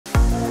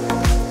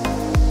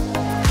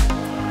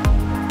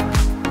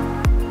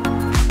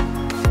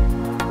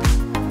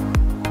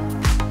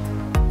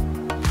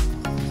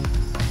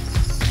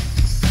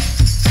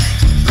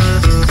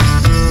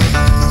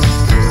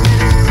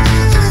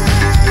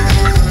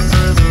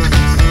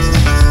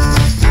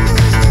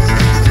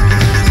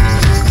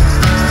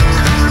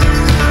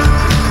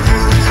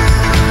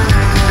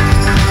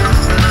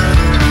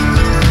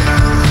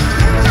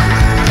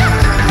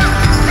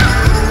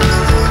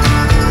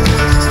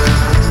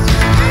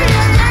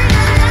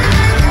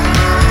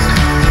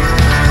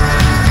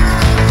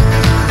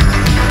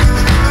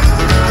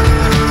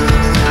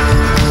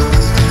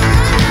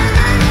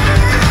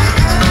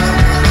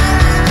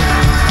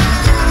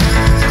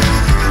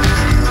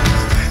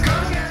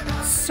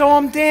So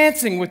I'm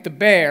dancing with the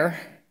bear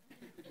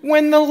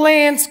when the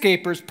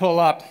landscapers pull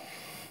up.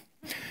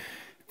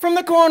 From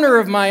the corner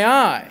of my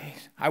eye,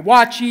 I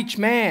watch each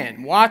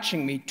man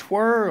watching me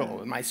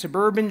twirl in my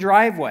suburban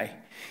driveway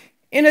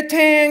in a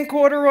tan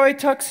corduroy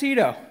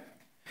tuxedo.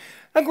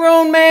 A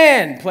grown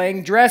man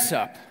playing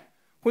dress-up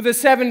with a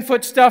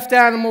 7-foot stuffed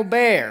animal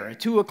bear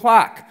at 2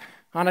 o'clock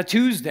on a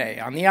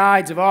Tuesday on the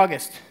Ides of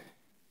August.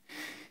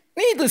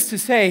 Needless to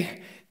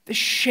say, the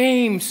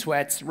shame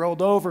sweats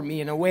rolled over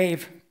me in a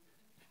wave.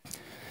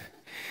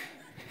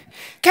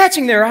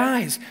 Catching their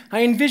eyes,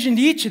 I envisioned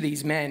each of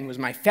these men was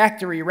my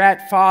factory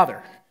rat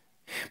father,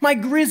 my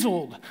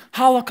grizzled,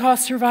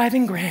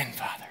 Holocaust-surviving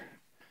grandfather.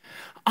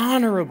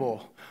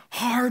 Honorable,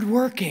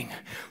 hard-working,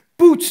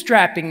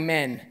 bootstrapping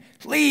men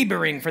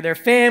laboring for their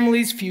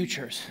families'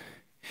 futures.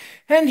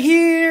 And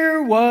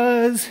here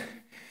was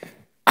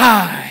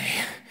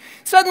I,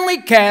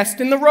 suddenly cast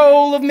in the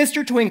role of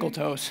Mr.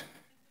 Twinkletoes.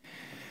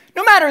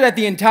 No matter that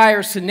the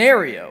entire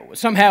scenario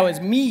was somehow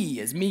as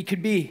me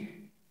could be,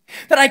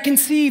 that I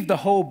conceived the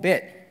whole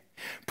bit,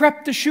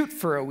 prepped to shoot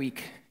for a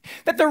week,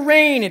 that the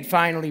rain had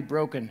finally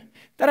broken,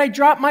 that I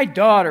dropped my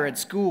daughter at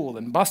school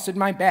and busted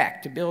my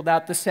back to build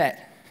out the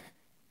set.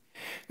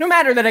 No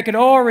matter that I could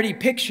already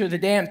picture the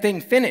damn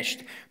thing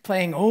finished,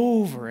 playing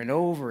over and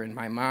over in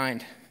my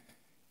mind.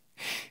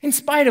 In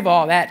spite of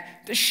all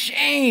that, the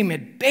shame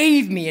had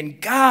bathed me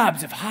in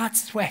gobs of hot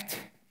sweat.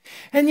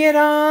 And yet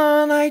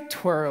on I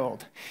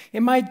twirled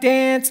in my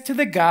dance to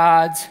the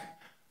gods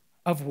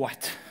of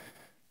what?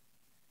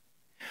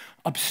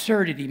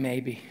 Absurdity,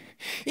 maybe.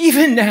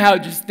 Even now,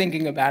 just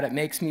thinking about it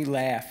makes me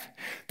laugh.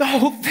 The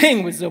whole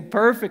thing was so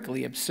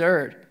perfectly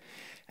absurd,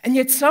 and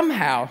yet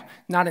somehow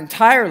not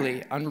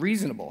entirely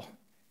unreasonable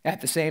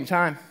at the same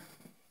time.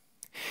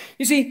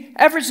 You see,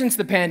 ever since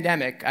the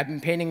pandemic, I've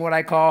been painting what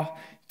I call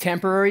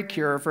Temporary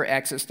Cure for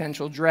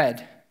Existential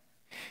Dread,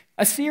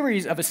 a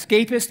series of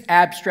escapist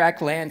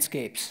abstract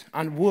landscapes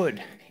on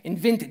wood in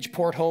vintage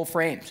porthole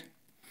frames.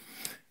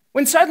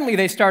 When suddenly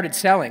they started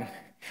selling,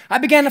 I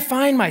began to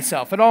find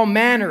myself at all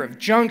manner of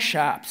junk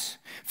shops,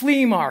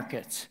 flea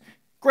markets,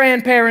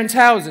 grandparents'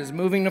 houses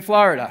moving to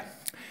Florida.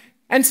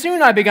 And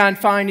soon I began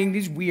finding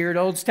these weird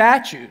old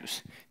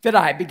statues that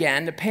I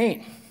began to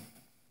paint.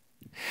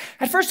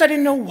 At first I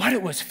didn't know what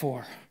it was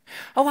for.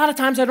 A lot of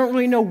times I don't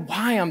really know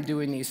why I'm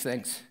doing these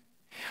things.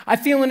 I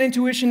feel an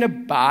intuition to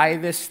buy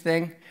this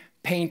thing,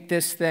 paint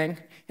this thing,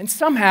 and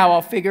somehow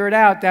I'll figure it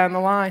out down the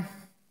line.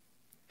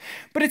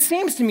 But it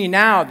seems to me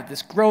now that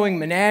this growing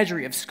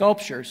menagerie of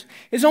sculptures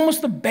is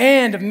almost the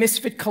band of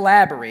misfit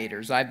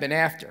collaborators I've been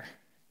after.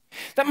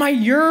 That my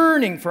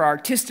yearning for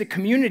artistic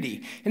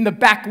community in the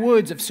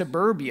backwoods of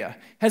suburbia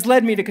has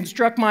led me to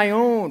construct my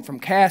own from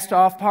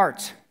cast-off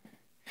parts.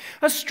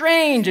 A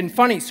strange and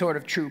funny sort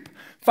of troupe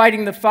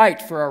fighting the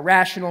fight for a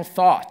rational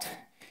thought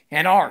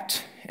and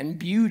art and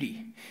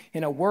beauty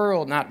in a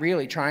world not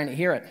really trying to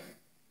hear it.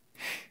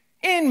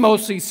 In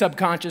mostly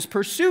subconscious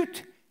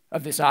pursuit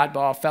of this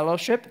oddball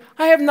fellowship,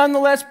 I have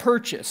nonetheless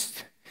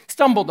purchased,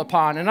 stumbled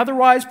upon, and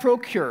otherwise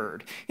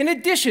procured, in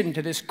addition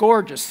to this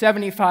gorgeous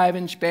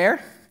 75-inch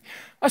bear,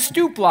 a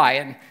stoop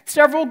lion,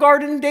 several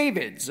garden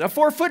Davids, a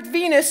 4-foot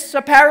Venus,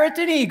 a parrot,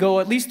 an eagle,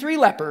 at least 3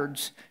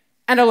 leopards,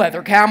 and a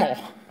leather camel.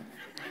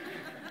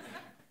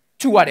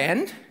 To what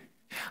end?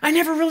 I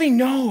never really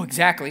know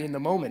exactly in the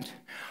moment,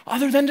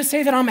 other than to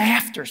say that I'm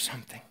after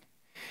something.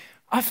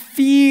 A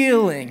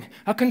feeling,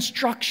 a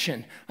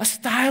construction, a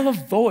style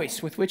of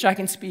voice with which I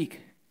can speak.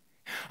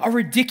 A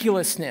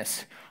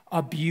ridiculousness,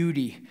 a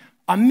beauty,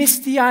 a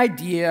misty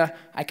idea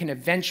I can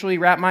eventually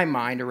wrap my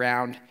mind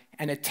around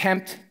and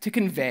attempt to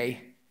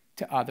convey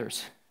to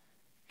others.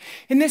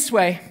 In this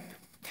way,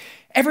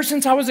 ever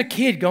since I was a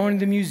kid going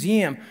to the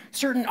museum,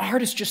 certain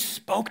artists just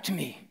spoke to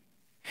me,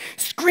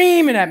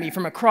 screaming at me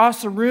from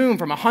across the room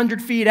from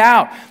 100 feet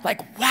out,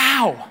 like,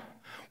 wow,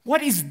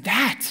 what is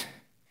that?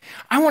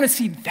 I want to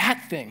see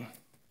that thing.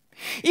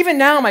 Even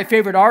now, my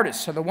favorite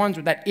artists are the ones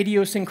with that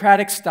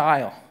idiosyncratic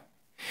style.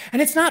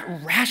 And it's not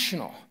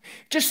rational.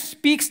 It just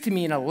speaks to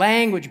me in a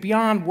language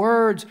beyond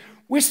words,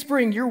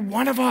 whispering, you're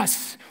one of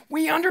us.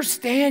 We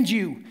understand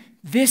you.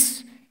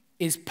 This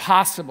is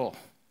possible.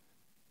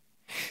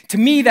 To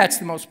me, that's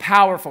the most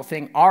powerful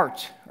thing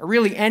art, or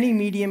really any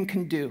medium,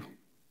 can do.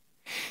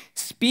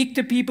 Speak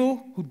to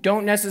people who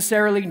don't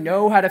necessarily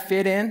know how to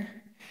fit in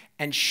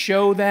and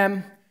show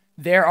them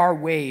there are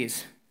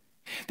ways.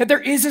 That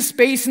there is a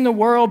space in the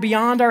world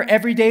beyond our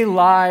everyday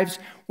lives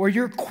where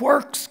your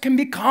quirks can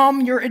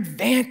become your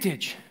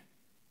advantage.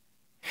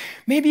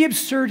 Maybe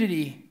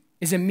absurdity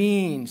is a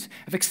means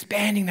of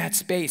expanding that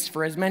space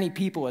for as many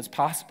people as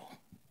possible.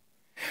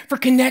 For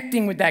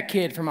connecting with that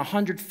kid from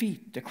 100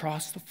 feet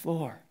across the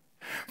floor.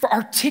 For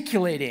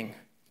articulating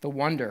the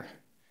wonder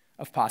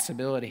of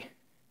possibility.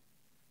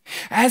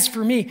 As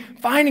for me,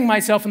 finding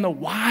myself in the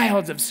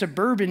wilds of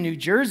suburban New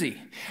Jersey,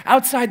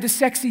 outside the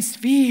sexy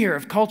sphere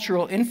of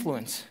cultural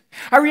influence,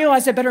 I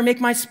realized I better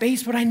make my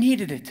space what I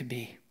needed it to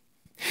be.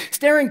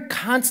 Staring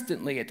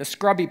constantly at the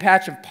scrubby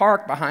patch of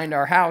park behind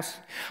our house,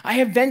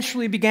 I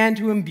eventually began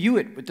to imbue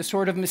it with the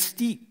sort of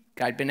mystique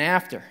I'd been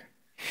after.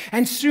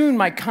 And soon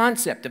my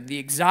concept of the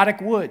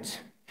exotic woods,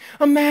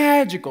 a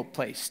magical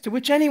place to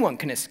which anyone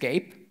can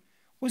escape,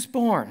 was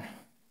born.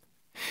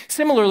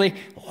 Similarly,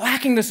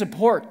 lacking the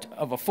support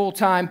of a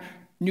full-time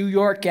New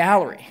York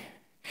gallery,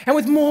 and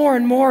with more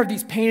and more of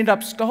these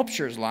painted-up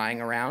sculptures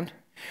lying around,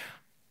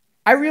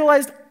 I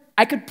realized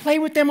I could play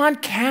with them on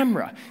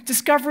camera,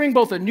 discovering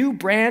both a new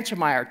branch of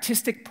my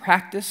artistic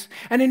practice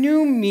and a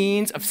new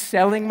means of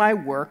selling my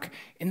work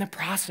in the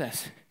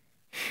process.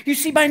 You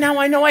see, by now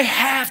I know I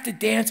have to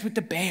dance with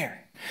the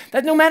bear.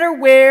 That no matter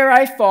where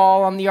I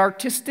fall on the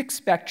artistic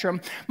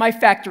spectrum, my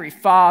factory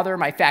father,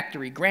 my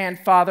factory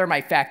grandfather,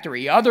 my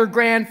factory other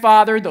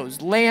grandfather, those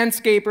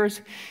landscapers,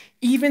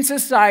 even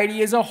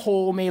society as a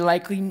whole may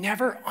likely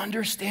never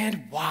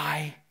understand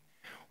why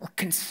or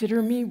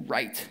consider me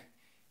right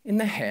in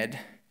the head,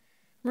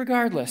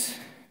 regardless.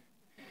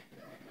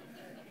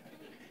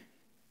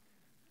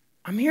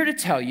 I'm here to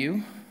tell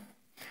you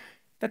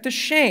that the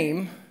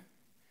shame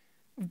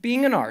of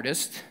being an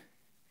artist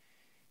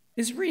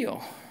is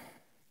real.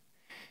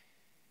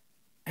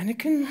 And it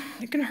can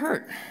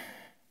hurt.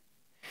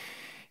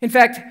 In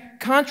fact,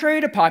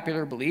 contrary to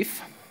popular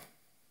belief,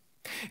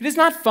 it is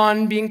not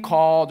fun being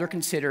called or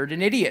considered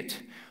an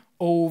idiot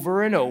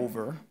over and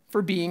over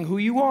for being who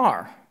you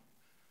are,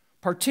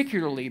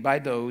 particularly by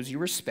those you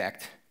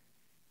respect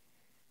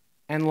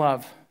and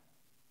love.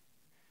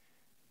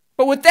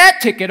 But with that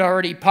ticket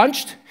already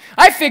punched,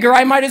 I figure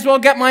I might as well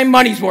get my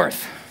money's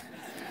worth.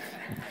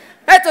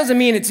 That doesn't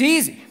mean it's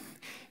easy.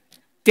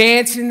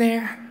 Dancing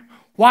there,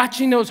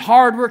 watching those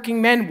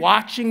hardworking men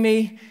watching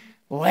me,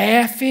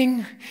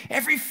 laughing.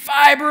 Every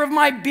fiber of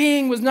my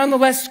being was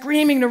nonetheless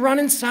screaming to run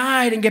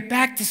inside and get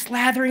back to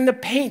slathering the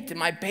paint in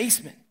my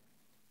basement.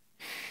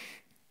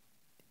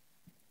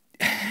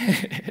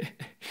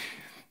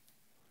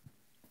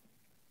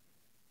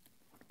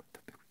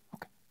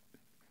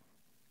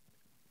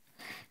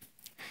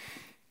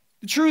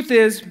 The truth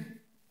is,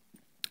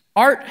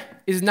 art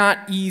is not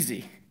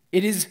easy.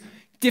 It is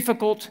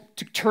difficult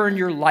to turn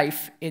your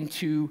life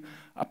into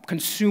a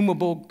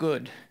consumable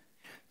good.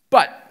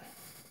 But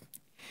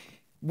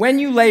when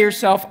you lay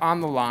yourself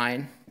on the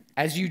line,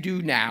 as you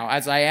do now,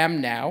 as I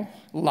am now,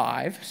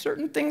 live,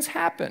 certain things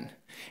happen,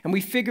 and we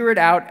figure it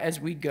out as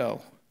we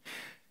go.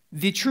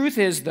 The truth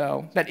is,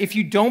 though, that if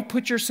you don't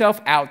put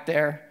yourself out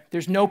there,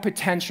 there's no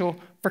potential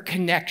for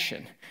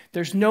connection.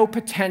 There's no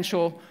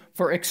potential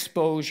for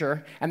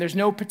exposure, and there's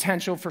no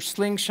potential for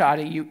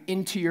slingshotting you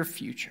into your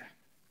future.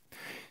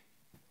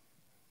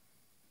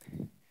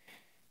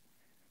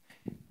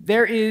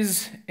 There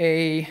is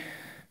a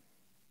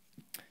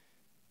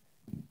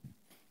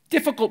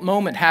difficult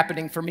moment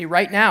happening for me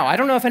right now. I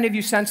don't know if any of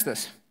you sense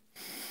this.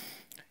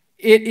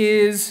 It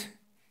is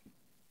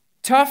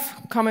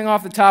tough coming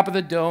off the top of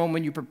the dome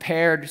when you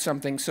prepared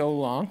something so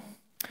long.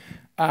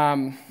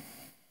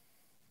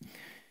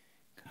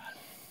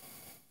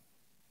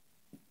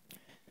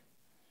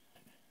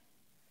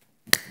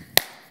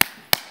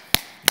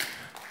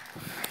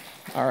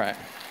 All right.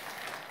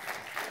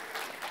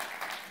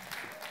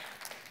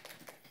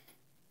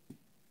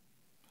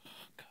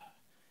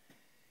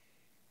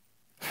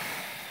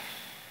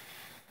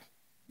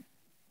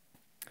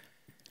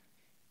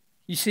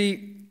 You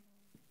see,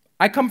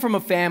 I come from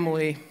a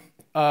family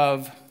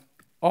of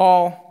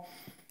all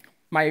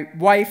my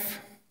wife,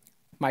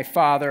 my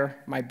father,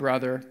 my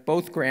brother,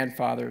 both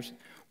grandfathers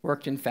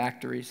worked in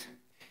factories.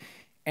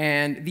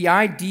 And the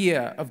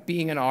idea of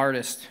being an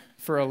artist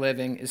for a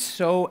living is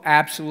so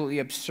absolutely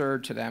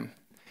absurd to them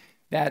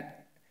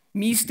that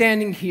me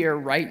standing here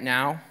right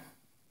now,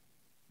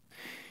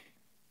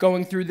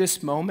 going through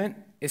this moment,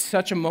 is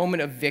such a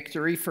moment of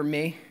victory for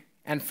me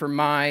and for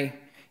my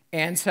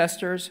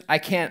ancestors. I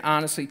can't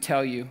honestly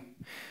tell you.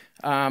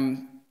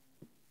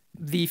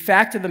 The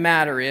fact of the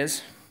matter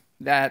is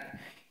that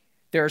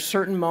there are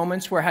certain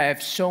moments where I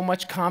have so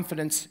much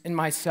confidence in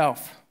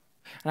myself,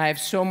 and I have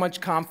so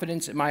much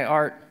confidence in my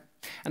art,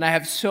 and I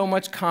have so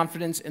much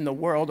confidence in the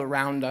world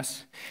around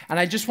us. And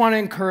I just want to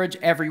encourage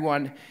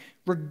everyone,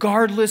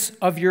 regardless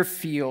of your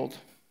field,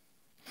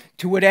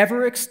 to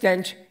whatever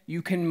extent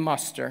you can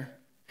muster,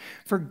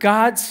 for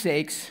God's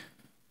sakes,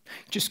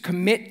 just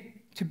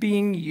commit to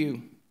being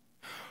you.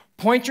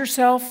 Point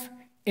yourself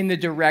in the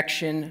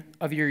direction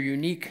of your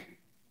unique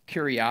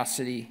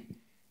curiosity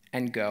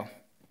and go.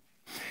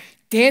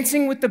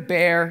 Dancing with the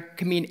bear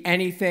can mean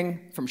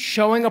anything from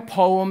showing a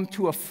poem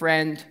to a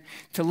friend,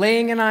 to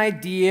laying an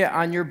idea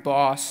on your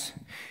boss,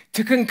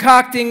 to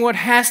concocting what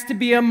has to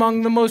be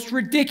among the most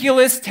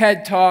ridiculous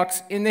TED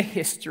Talks in the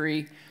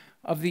history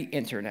of the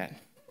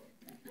internet.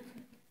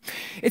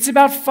 It's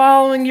about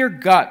following your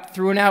gut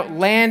through an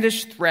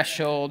outlandish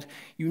threshold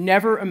you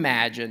never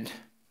imagined.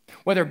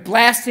 Whether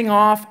blasting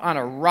off on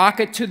a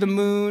rocket to the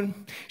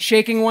moon,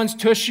 shaking one's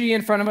tushy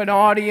in front of an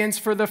audience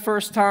for the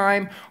first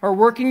time, or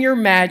working your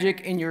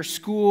magic in your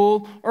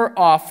school or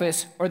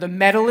office or the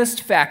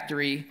medalist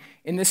factory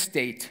in the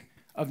state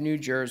of New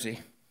Jersey.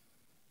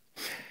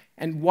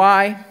 And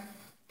why?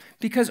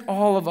 Because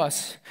all of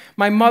us,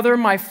 my mother,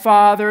 my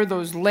father,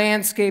 those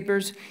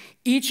landscapers,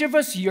 Each of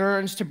us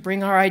yearns to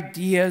bring our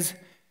ideas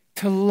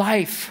to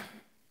life,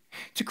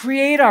 to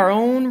create our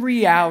own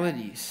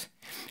realities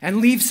and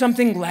leave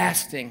something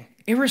lasting,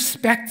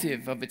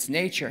 irrespective of its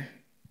nature.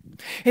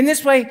 In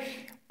this way,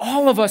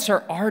 all of us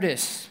are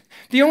artists.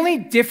 The only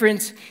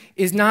difference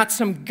is not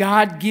some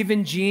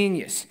God-given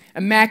genius,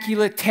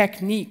 immaculate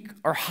technique,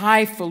 or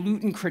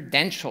highfalutin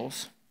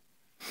credentials.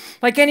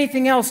 Like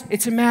anything else,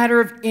 it's a matter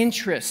of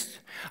interest,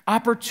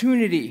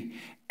 opportunity,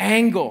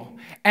 angle,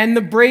 and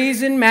the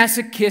brazen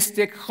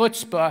masochistic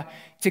chutzpah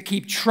to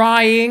keep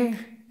trying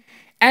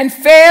and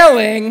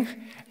failing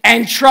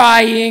and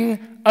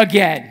trying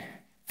again.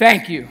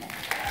 Thank you.